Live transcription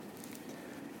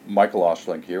Michael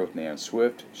Osterling here with Nan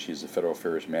Swift. She's the Federal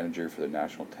Affairs Manager for the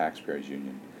National Taxpayers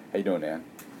Union. How you doing, Nan?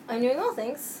 I'm doing well,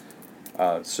 thanks.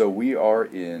 So we are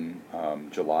in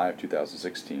July of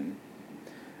 2016.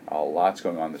 Lots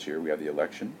going on this year. We have the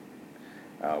election.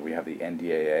 We have the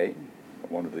NDAA.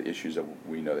 One of the issues that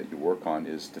we know that you work on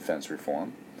is defense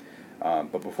reform.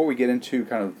 But before we get into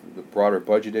kind of the broader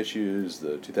budget issues,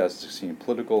 the 2016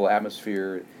 political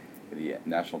atmosphere, the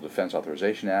National Defense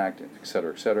Authorization Act, et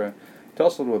cetera, tell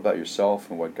us a little bit about yourself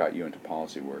and what got you into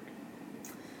policy work.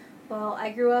 Well,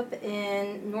 I grew up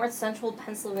in north central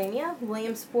Pennsylvania,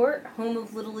 Williamsport, home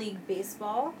of Little League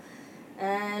Baseball.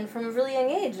 And from a really young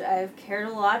age, I've cared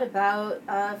a lot about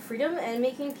freedom and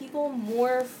making people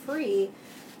more free.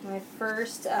 My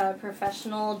first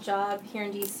professional job here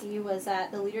in D.C. was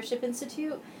at the Leadership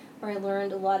Institute, where I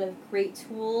learned a lot of great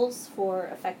tools for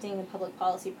affecting the public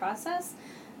policy process.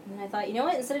 And I thought, you know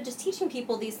what, instead of just teaching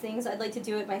people these things, I'd like to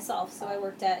do it myself. So I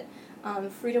worked at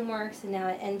FreedomWorks and now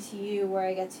at NTU, where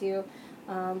I get to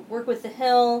work with the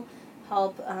Hill,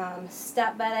 help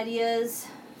stop bad ideas,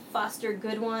 foster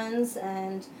good ones,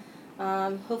 and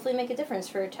hopefully make a difference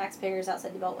for taxpayers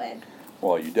outside the Beltway.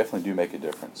 Well, you definitely do make a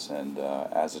difference, and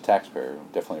as a taxpayer,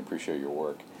 definitely appreciate your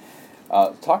work.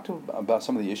 Talk about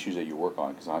some of the issues that you work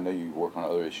on, because I know you work on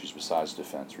other issues besides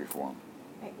defense reform.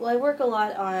 Right. Well, I work a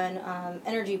lot on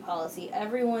energy policy.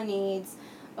 Everyone needs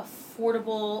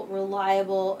affordable,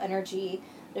 reliable energy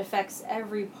that affects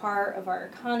every part of our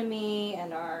economy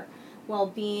and our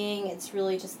well-being. It's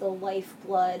really just the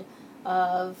lifeblood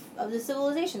of the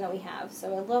civilization that we have.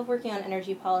 So I love working on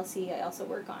energy policy. I also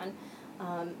work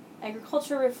on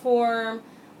agriculture reform,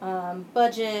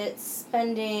 budget,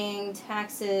 spending,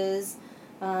 taxes,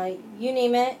 you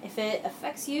name it. If it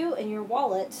affects you and your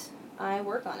wallet, I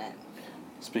work on it.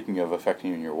 Speaking of affecting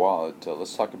you in your wallet,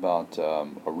 let's talk about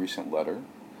a recent letter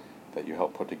that you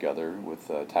helped put together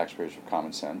with Taxpayers for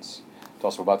Common Sense. Tell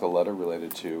us about the letter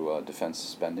related to defense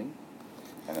spending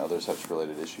and other such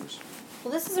related issues.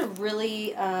 Well, this is a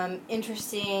really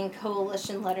interesting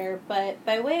coalition letter, but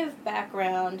by way of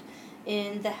background,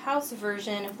 in the House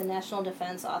version of the National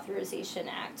Defense Authorization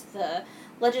Act, the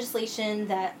legislation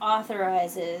that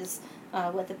authorizes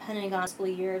what the Pentagon fiscal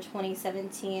year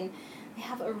 2017, they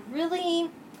have a really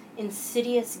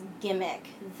insidious gimmick.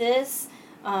 This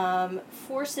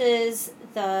forces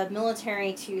the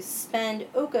military to spend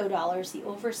OCO dollars, the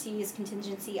Overseas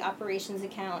Contingency Operations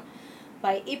Account,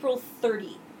 by April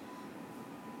 30.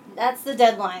 That's the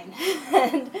deadline.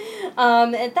 And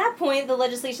at that point, the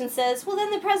legislation says, well,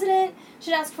 then the president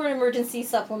should ask for an emergency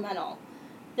supplemental.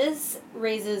 This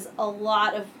raises a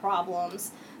lot of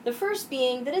problems. The first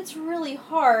being that it's really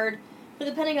hard for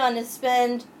the Pentagon to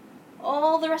spend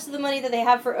all the rest of the money that they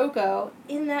have for OCO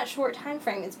in that short time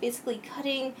frame. It's basically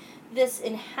cutting this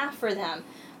in half for them.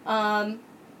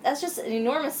 That's just an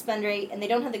enormous spend rate, and they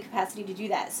don't have the capacity to do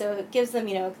that. So it gives them,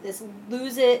 this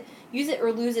use it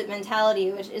or lose it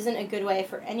mentality, which isn't a good way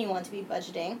for anyone to be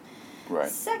budgeting. Right.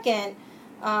 Second,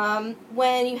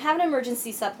 when you have an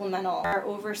emergency supplemental or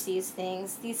overseas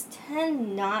things, these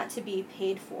tend not to be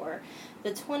paid for. The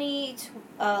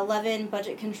 2011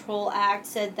 Budget Control Act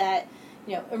said that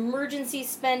emergency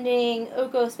spending,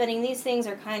 OCO spending, these things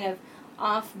are kind of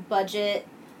off budget,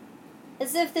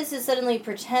 as if this is suddenly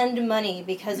pretend money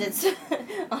because it's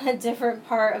on a different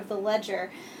part of the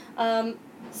ledger.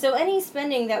 So any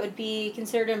spending that would be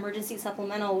considered emergency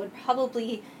supplemental would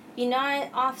probably be not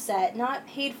offset, not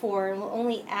paid for, and will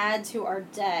only add to our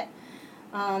debt.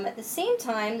 At the same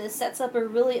time, this sets up a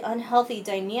really unhealthy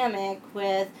dynamic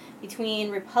between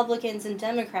Republicans and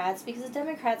Democrats, because the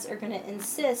Democrats are going to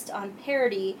insist on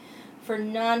parity for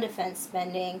non-defense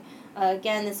spending.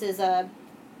 Again, this is a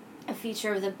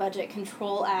feature of the Budget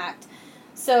Control Act.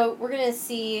 So we're going to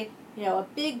see a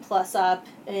big plus up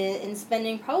in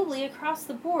spending probably across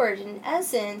the board. In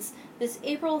essence, this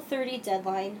April 30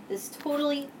 deadline, this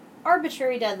totally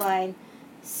arbitrary deadline,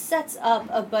 sets up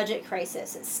a budget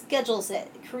crisis. It schedules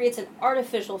it. It creates an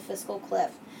artificial fiscal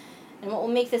cliff. And what will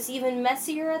make this even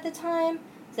messier at the time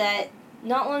is that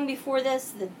not long before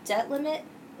this, the debt limit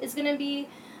is going to be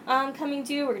coming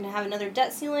due. We're going to have another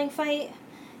debt ceiling fight.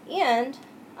 And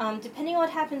depending on what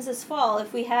happens this fall,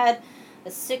 if we had a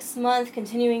 6-month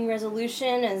continuing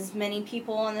resolution, as many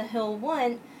people on the Hill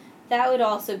want, that would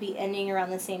also be ending around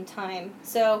the same time.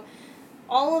 So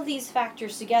all of these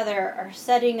factors together are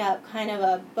setting up kind of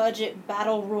a budget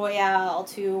battle royale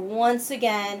to once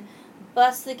again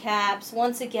bust the caps,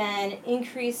 once again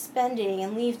increase spending,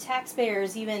 and leave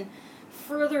taxpayers even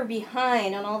further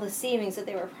behind on all the savings that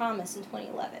they were promised in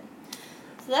 2011.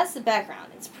 So that's the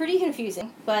background. It's pretty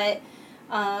confusing, but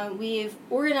we've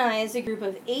organized a group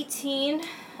of 18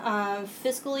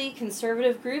 fiscally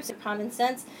conservative groups, common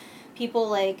sense, people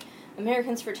like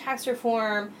Americans for Tax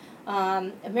Reform,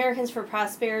 Americans for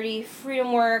Prosperity,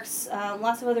 Freedom Works,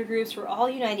 lots of other groups were all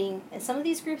uniting. And some of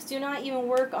these groups do not even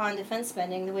work on defense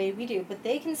spending the way we do, but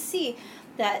they can see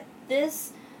that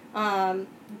this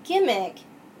gimmick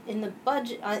in the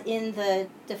budget, in the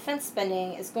defense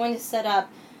spending, is going to set up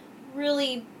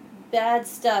really bad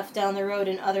stuff down the road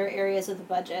in other areas of the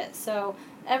budget. So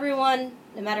everyone,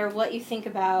 no matter what you think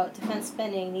about defense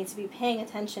spending, needs to be paying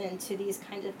attention to these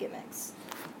kinds of gimmicks.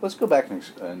 Let's go back and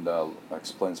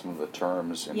explain some of the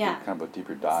terms and do Yeah. kind of a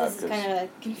deeper dive. This is kind of a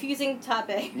confusing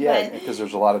topic. Yeah, but because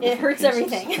there's a lot of it different hurts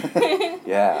pieces. everything.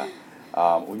 Yeah.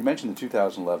 Well, you mentioned the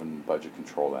 2011 Budget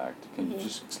Control Act. Can you Mhm.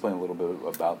 just explain a little bit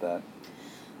about that?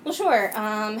 Well, sure.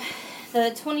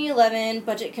 The 2011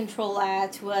 Budget Control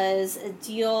Act was a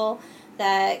deal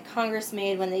that Congress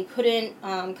made when they couldn't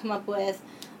come up with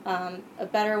a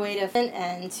better way to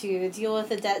deal with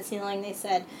the debt ceiling. They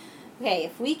said, okay,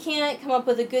 if we can't come up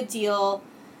with a good deal,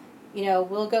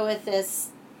 we'll go with this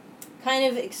kind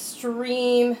of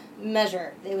extreme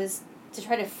measure. It was to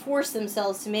try to force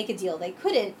themselves to make a deal. They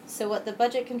couldn't. So what the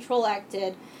Budget Control Act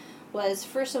did was,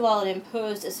 first of all, it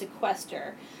imposed a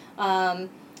sequester.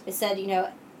 It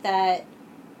said, that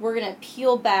we're going to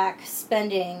peel back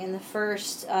spending in the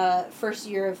first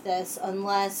year of this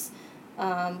unless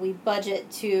we budget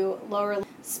to lower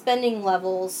spending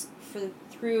levels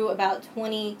through about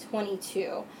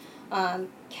 2022.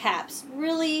 Caps,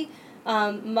 really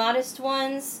modest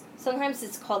ones. Sometimes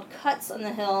it's called cuts on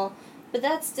the Hill, but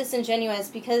that's disingenuous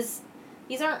because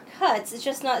these aren't cuts. It's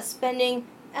just not spending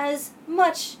as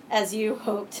much as you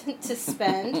hoped to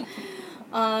spend.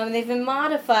 They've been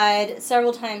modified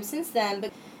several times since then,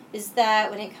 but is that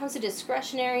when it comes to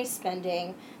discretionary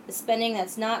spending, the spending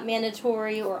that's not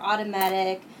mandatory or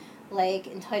automatic, like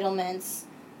entitlements,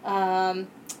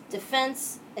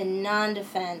 defense and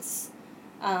non-defense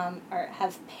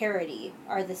have parity,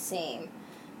 are the same.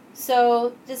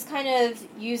 So this kind of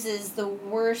uses the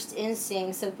worst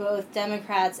instincts of both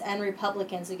Democrats and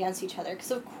Republicans against each other.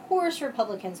 Because of course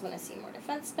Republicans want to see more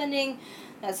defense spending.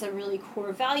 That's a really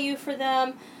core value for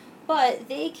them. But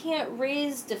they can't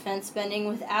raise defense spending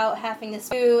without having to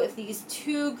do, if these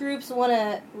two groups want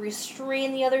to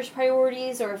restrain the other's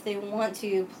priorities or if they want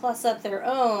to plus up their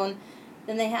own,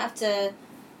 then they have to,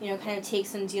 kind of take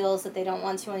some deals that they don't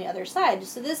want to on the other side.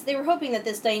 So they were hoping that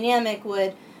this dynamic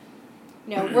would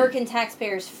work in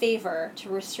taxpayers' favor to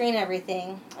restrain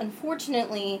everything.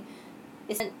 Unfortunately,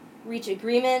 it doesn't reach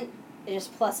agreement. They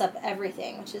just plus up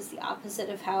everything, which is the opposite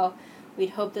of how we'd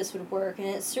hope this would work. And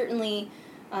it certainly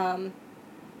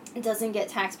doesn't get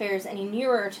taxpayers any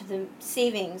nearer to the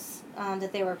savings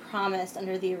that they were promised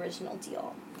under the original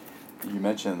deal. You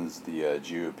mentioned the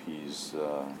GOP's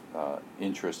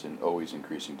interest in always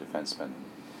increasing defense spending.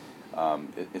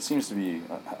 It seems to be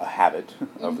a habit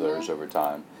of theirs over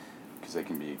time, because they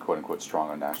can be quote-unquote strong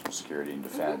on national security and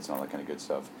defense and all that kind of good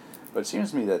stuff. But it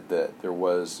seems to me that there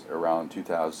was around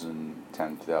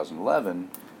 2010, 2011,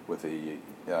 with the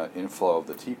inflow of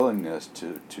the Tea willingness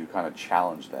to kind of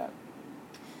challenge that.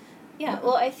 Yeah,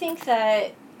 well, I think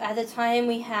that at the time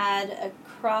we had a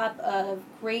crop of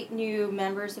great new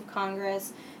members of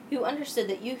Congress who understood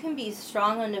that you can be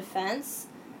strong on defense,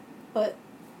 but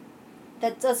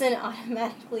that doesn't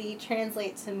automatically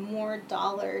translate to more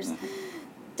dollars.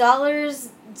 Dollars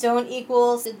don't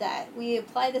equal that. We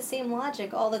apply the same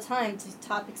logic all the time to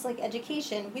topics like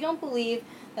education. We don't believe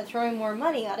that throwing more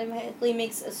money automatically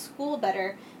makes a school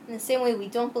better, in the same way we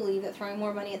don't believe that throwing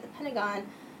more money at the Pentagon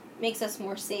makes us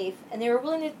more safe. And they were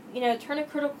willing to, turn a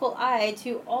critical eye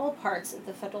to all parts of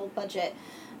the federal budget,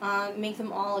 make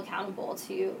them all accountable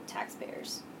to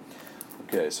taxpayers.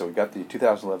 Okay, so we got the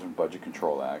 2011 Budget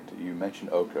Control Act. You mentioned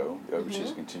OCO, the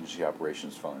Overseas Contingency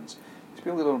Operations Funds.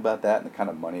 Speak a little about that and the kind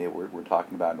of money that we're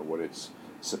talking about and what it's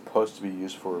supposed to be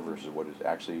used for versus what it's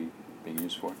actually being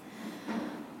used for.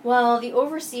 Well, the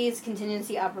Overseas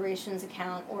Contingency Operations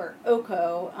Account, or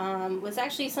OCO, was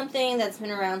actually something that's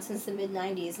been around since the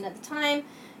mid-90s. And at the time,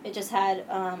 it just had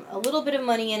a little bit of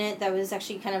money in it that was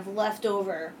actually kind of left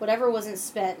over. Whatever wasn't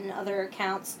spent in other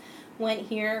accounts went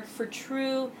here for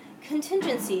true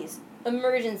contingencies,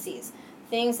 emergencies,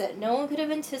 things that no one could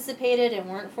have anticipated and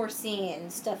weren't foreseen.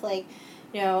 Stuff like,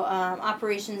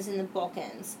 operations in the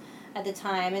Balkans at the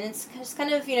time. And it's just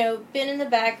kind of, been in the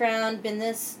background, been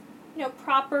this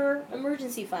proper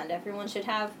emergency fund. Everyone should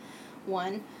have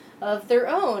one of their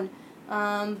own.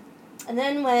 And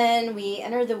then when we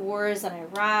entered the wars in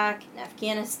Iraq and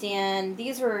Afghanistan,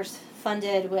 these were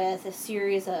funded with a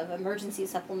series of emergency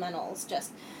supplementals.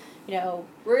 Just, we're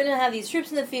going to have these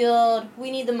troops in the field.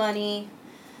 We need the money.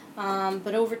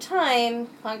 But over time,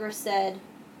 Congress said,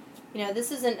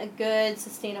 this isn't a good,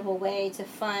 sustainable way to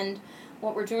fund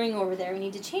what we're doing over there. We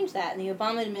need to change that. And the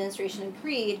Obama administration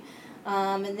agreed,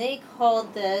 and they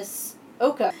called this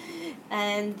OCO.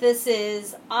 And this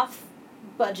is off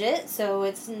budget, so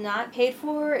it's not paid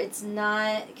for, it's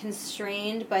not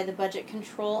constrained by the Budget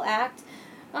Control Act.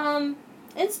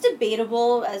 It's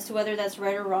debatable as to whether that's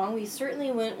right or wrong. We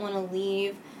certainly wouldn't want to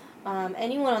leave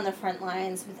anyone on the front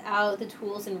lines without the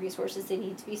tools and resources they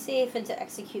need to be safe and to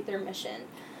execute their mission.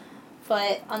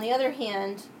 But on the other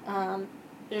hand,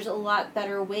 there's a lot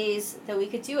better ways that we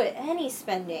could do it. Any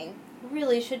spending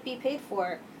really should be paid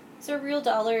for. These are real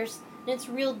dollars, and it's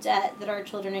real debt that our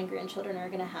children and grandchildren are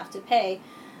going to have to pay.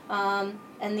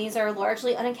 And these are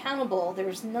largely unaccountable.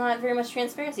 There's not very much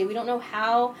transparency. We don't know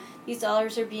how these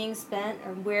dollars are being spent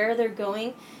or where they're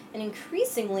going. And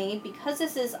increasingly, because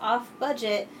this is off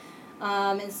budget,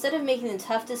 instead of making the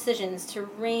tough decisions to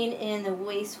rein in the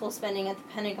wasteful spending at the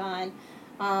Pentagon,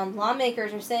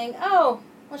 lawmakers are saying,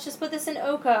 let's just put this in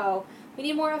OCO. We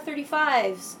need more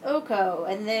F-35s, OCO.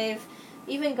 And they've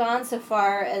even gone so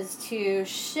far as to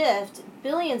shift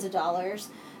billions of dollars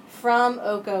from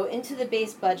OCO into the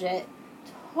base budget,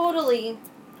 totally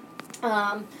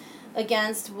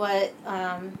against what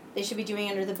they should be doing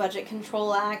under the Budget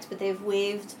Control Act, but they've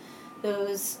waived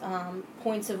those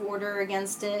points of order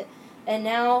against it. And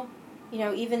now,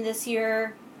 even this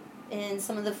year, in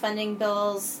some of the funding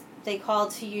bills, they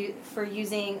called for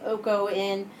using OCO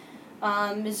in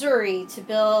Missouri to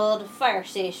build a fire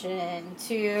station,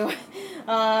 to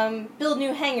build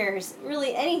new hangars.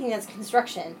 Really, anything that's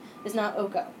construction is not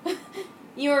OCO.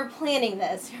 You're planning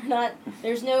this.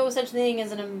 There's no such thing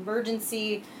as an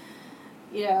emergency,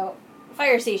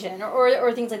 fire station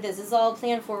or things like this. It's all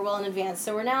planned for well in advance.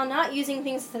 So we're now not using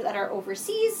things that are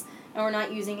overseas, and we're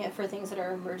not using it for things that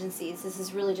are emergencies. This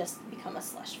has really just become a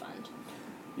slush fund.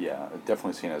 Yeah,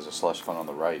 definitely seen as a slush fund on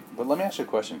the right. But let me ask you a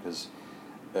question, because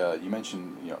you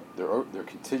mentioned, there are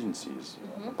contingencies,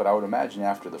 but I would imagine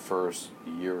after the first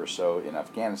year or so in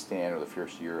Afghanistan or the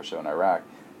first year or so in Iraq,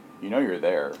 you're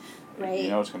there. Right.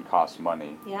 It's going to cost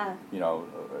money. Yeah.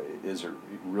 Is it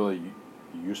really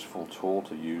useful tool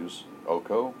to use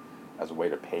OCO as a way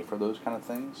to pay for those kind of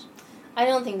things? I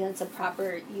don't think that's a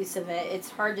proper use of it. It's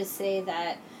hard to say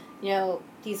that,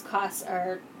 these costs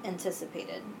are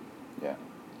anticipated. Yeah.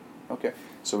 Okay,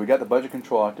 so we got the Budget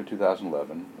Control Act of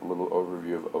 2011, a little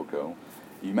overview of OCO.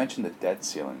 You mentioned the debt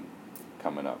ceiling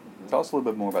coming up. Tell us a little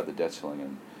bit more about the debt ceiling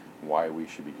and why we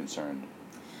should be concerned.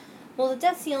 Well, the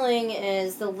debt ceiling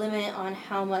is the limit on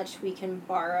how much we can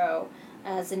borrow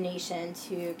as a nation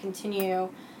to continue,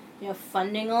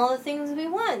 funding all the things we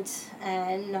want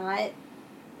and not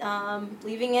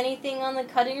leaving anything on the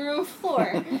cutting room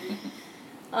floor.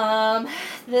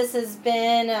 This has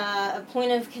been a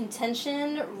point of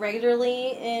contention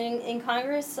regularly in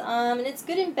Congress, and it's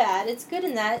good and bad. It's good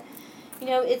in that,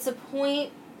 it's a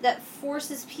point that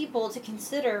forces people to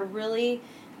consider really,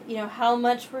 how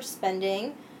much we're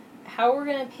spending, how we're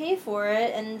going to pay for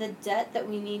it, and the debt that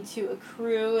we need to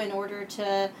accrue in order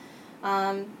to,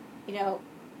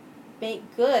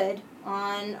 make good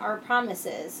on our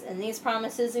promises. And these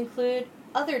promises include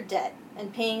other debt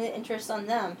and paying the interest on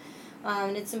them.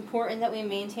 And it's important that we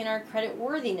maintain our credit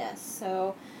worthiness.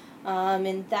 So,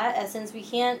 in that essence, we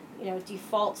can't,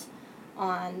 default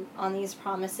on these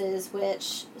promises,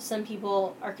 which some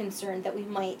people are concerned that we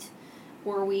might,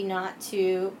 were we not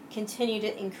to continue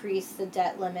to increase the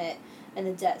debt limit and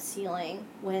the debt ceiling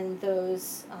when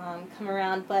those come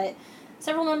around. But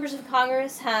several members of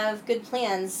Congress have good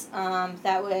plans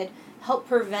that would help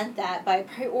prevent that by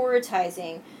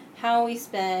prioritizing how we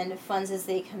spend funds as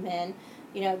they come in.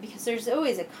 Because there's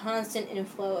always a constant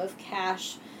inflow of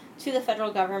cash to the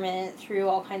federal government through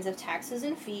all kinds of taxes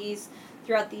and fees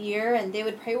throughout the year, and they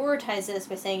would prioritize this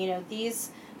by saying,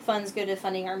 these funds go to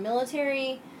funding our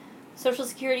military, Social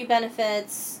Security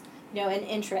benefits, and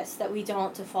interest, that we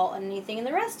don't default on anything. And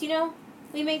the rest,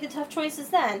 we make the tough choices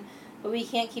then, but we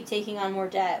can't keep taking on more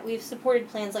debt. We've supported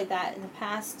plans like that in the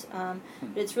past, but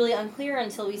it's really unclear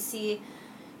until we see,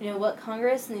 what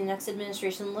Congress and the next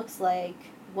administration looks like,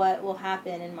 what will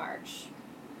happen in March.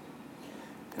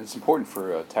 And it's important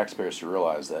for taxpayers to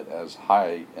realize that as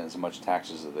high and as much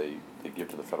taxes that they give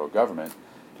to the federal government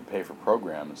to pay for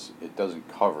programs, it doesn't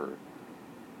cover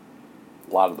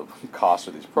a lot of the costs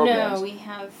of these programs. No, we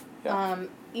have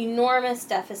enormous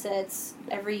deficits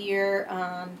every year,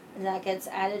 and that gets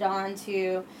added on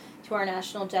to our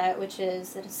national debt, which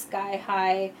is at a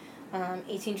sky-high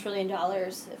 $18 trillion,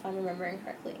 if I'm remembering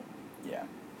correctly. Yeah.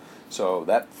 So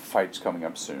that fight's coming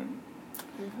up soon.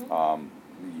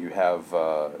 you have,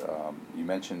 you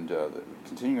mentioned the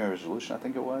continuing resolution, I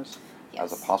think it was,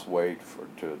 as a Yes. possible way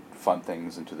to fund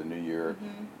things into the new year.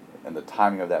 Mm-hmm. And the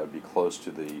timing of that would be close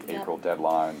to the Yep. April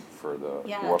deadline for the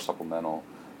Yeah. war supplemental.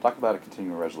 Talk about a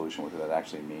continuing resolution. What does that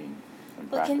actually mean in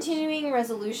Well, practice? continuing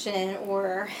resolution,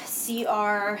 or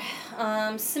CR,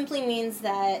 simply means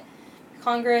that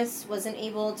Congress wasn't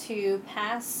able to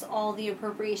pass all the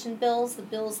appropriation bills, the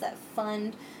bills that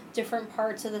fund different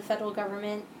parts of the federal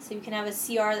government. So you can have a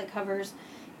CR that covers,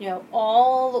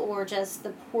 all or just the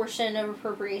portion of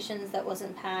appropriations that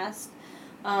wasn't passed,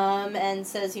 and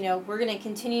says, we're going to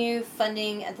continue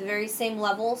funding at the very same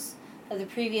levels of the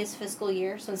previous fiscal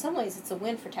year. So in some ways, it's a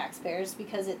win for taxpayers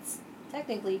because it's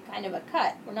technically kind of a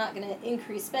cut. We're not going to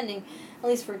increase spending, at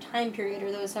least for a time period or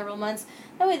those several months.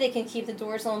 That way they can keep the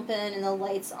doors open and the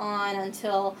lights on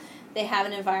until they have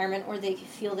an environment where they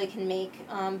feel they can make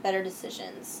better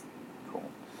decisions. Cool.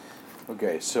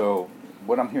 Okay, so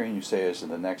what I'm hearing you say is in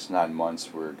the next 9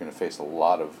 months we're going to face a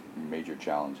lot of major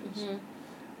challenges.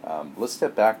 Mm-hmm. Let's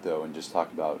step back though and just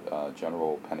talk about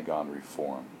general Pentagon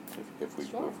reform, if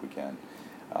we can.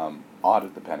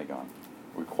 Audit the Pentagon.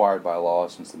 Required by law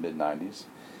since the mid-90s.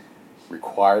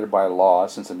 Required by law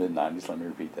since the mid-90s, let me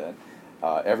repeat that.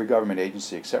 Every government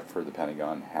agency except for the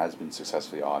Pentagon has been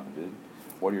successfully audited.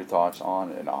 What are your thoughts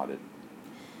on an audit?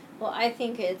 Well, I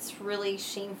think it's really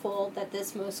shameful that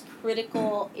this most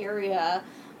critical area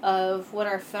of what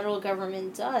our federal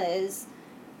government does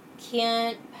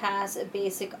can't pass a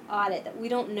basic audit, that we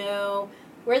don't know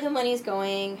where the money's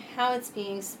going, how it's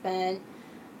being spent.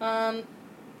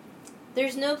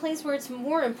 There's no place where it's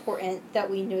more important that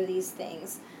we know these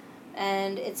things.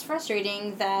 And it's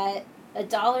frustrating that a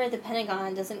dollar at the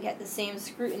Pentagon doesn't get the same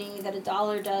scrutiny that a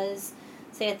dollar does,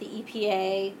 say, at the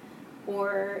EPA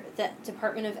or the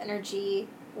Department of Energy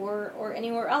or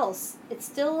anywhere else. It's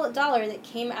still a dollar that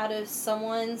came out of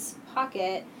someone's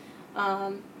pocket,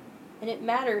 and it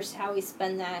matters how we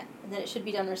spend that, and that it should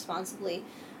be done responsibly.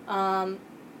 I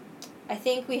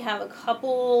think we have a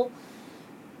couple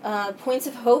points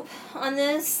of hope on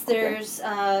this. Okay. There's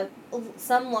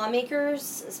some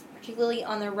lawmakers, particularly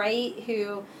on the right,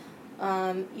 who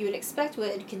you would expect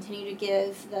would continue to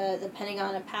give the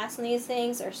Pentagon a pass on these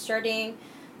things, are starting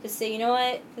to say, you know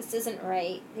what, this isn't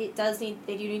right. They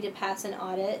do need to pass an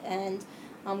audit, and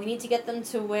we need to get them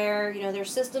to where their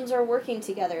systems are working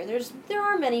together. There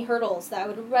are many hurdles that I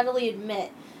would readily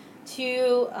admit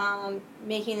to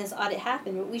making this audit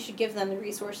happen, but we should give them the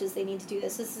resources they need to do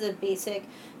this. This is a basic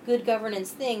good governance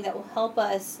thing that will help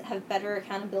us have better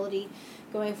accountability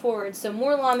going forward. So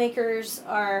more lawmakers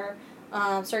are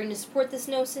starting to support this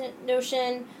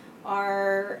notion,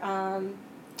 are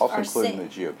Also are including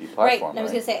say- the GOP platform, right? And I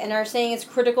was going to say, and are saying it's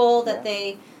critical that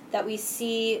that we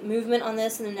see movement on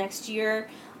this in the next year.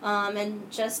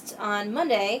 And just on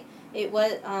Monday, it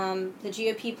was the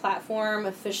GOP platform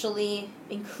officially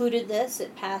included this.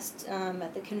 It passed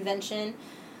at the convention.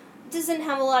 It doesn't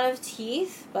have a lot of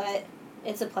teeth, but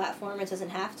it's a platform. It doesn't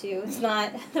have to. It's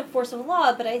not the force of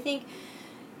law, but I think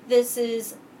this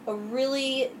is a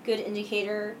really good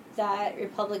indicator that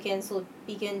Republicans will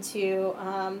begin to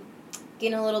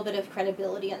gain a little bit of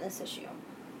credibility on this issue.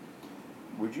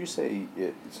 Would you say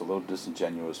it's a little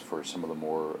disingenuous for some of the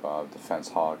more defense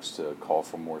hawks to call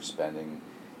for more spending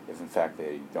if in fact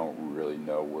they don't really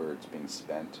know where it's being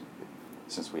spent,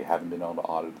 since we haven't been able to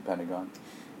audit the Pentagon?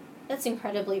 That's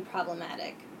incredibly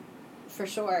problematic, for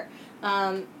sure.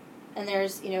 And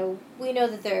there's, we know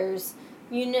that there's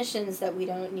munitions that we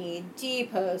don't need,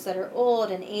 depots that are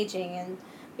old and aging, and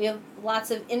we have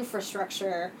lots of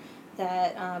infrastructure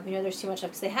that there's too much of,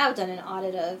 because they have done an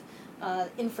audit of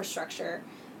infrastructure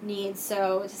needs.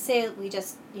 So to say that we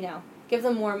just, give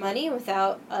them more money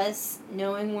without us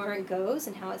knowing where it goes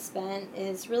and how it's spent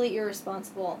is really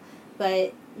irresponsible,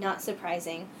 but not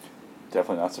surprising.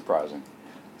 Definitely not surprising.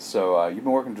 So you've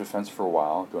been working in defense for a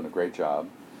while, doing a great job.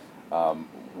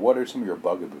 What are some of your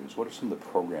bugaboos? What are some of the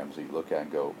programs that you look at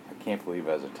and go, I can't believe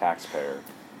as a taxpayer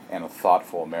and a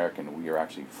thoughtful American we are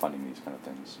actually funding these kind of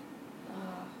things?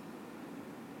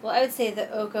 Well, I would say the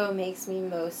OCO makes me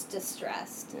most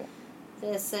distressed. Yeah.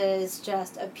 This is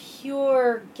just a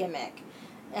pure gimmick.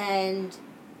 And,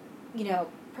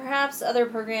 perhaps other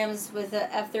programs with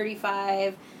the F-35,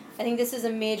 I think this is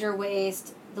a major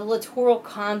waste. The Littoral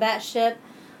Combat Ship,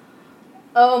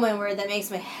 oh my word, that makes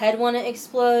my head want to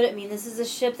explode. I mean, this is a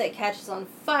ship that catches on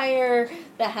fire,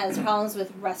 that has problems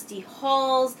with rusty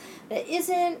hulls, that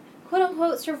isn't,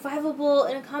 quote-unquote, survivable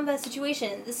in a combat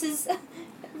situation. This is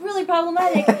really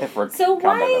problematic. So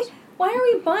why are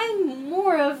we buying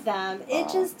more of them? It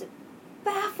just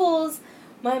baffles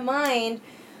my mind.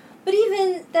 But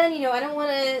even then, I don't want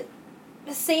to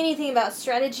say anything about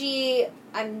strategy.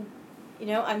 I'm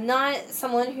not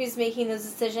someone who's making those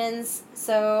decisions,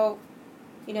 so,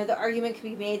 the argument could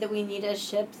be made that we need a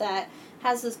ship that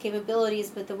has those capabilities,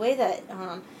 but the way that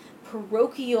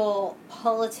parochial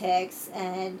politics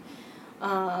and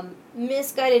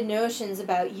misguided notions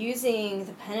about using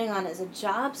the Pentagon as a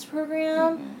jobs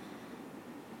program,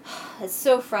 it's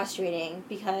so frustrating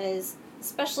because,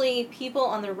 especially people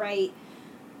on the right,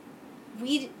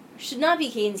 we should not be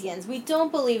Keynesians. We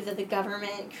don't believe that the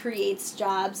government creates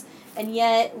jobs, and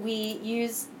yet we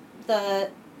use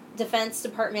the Defense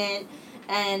Department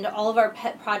and all of our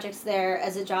pet projects there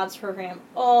as a jobs program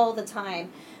all the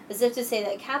time, as if to say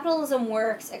that capitalism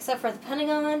works except for the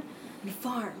Pentagon and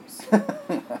farms.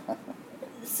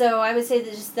 So I would say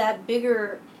that just that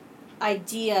bigger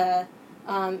idea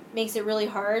makes it really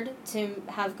hard to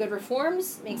have good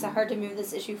reforms, makes it hard to move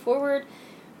this issue forward,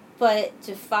 but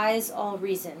defies all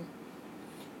reason.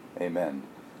 Amen.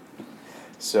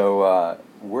 So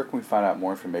where can we find out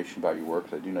more information about your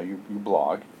work? I do know you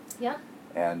blog. Yeah.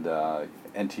 And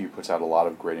NTU puts out a lot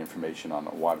of great information on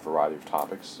a wide variety of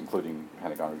topics, including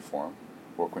Pentagon reform.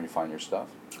 Where can you find your stuff?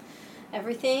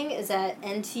 Everything is at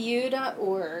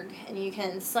ntu.org, and you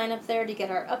can sign up there to get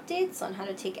our updates on how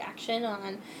to take action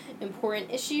on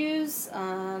important issues.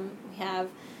 We have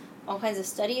all kinds of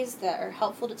studies that are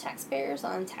helpful to taxpayers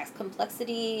on tax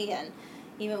complexity, and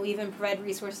we even provide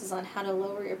resources on how to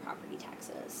lower your property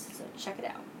taxes. So check it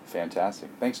out. Fantastic.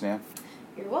 Thanks, Nan.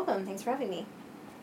 You're welcome. Thanks for having me.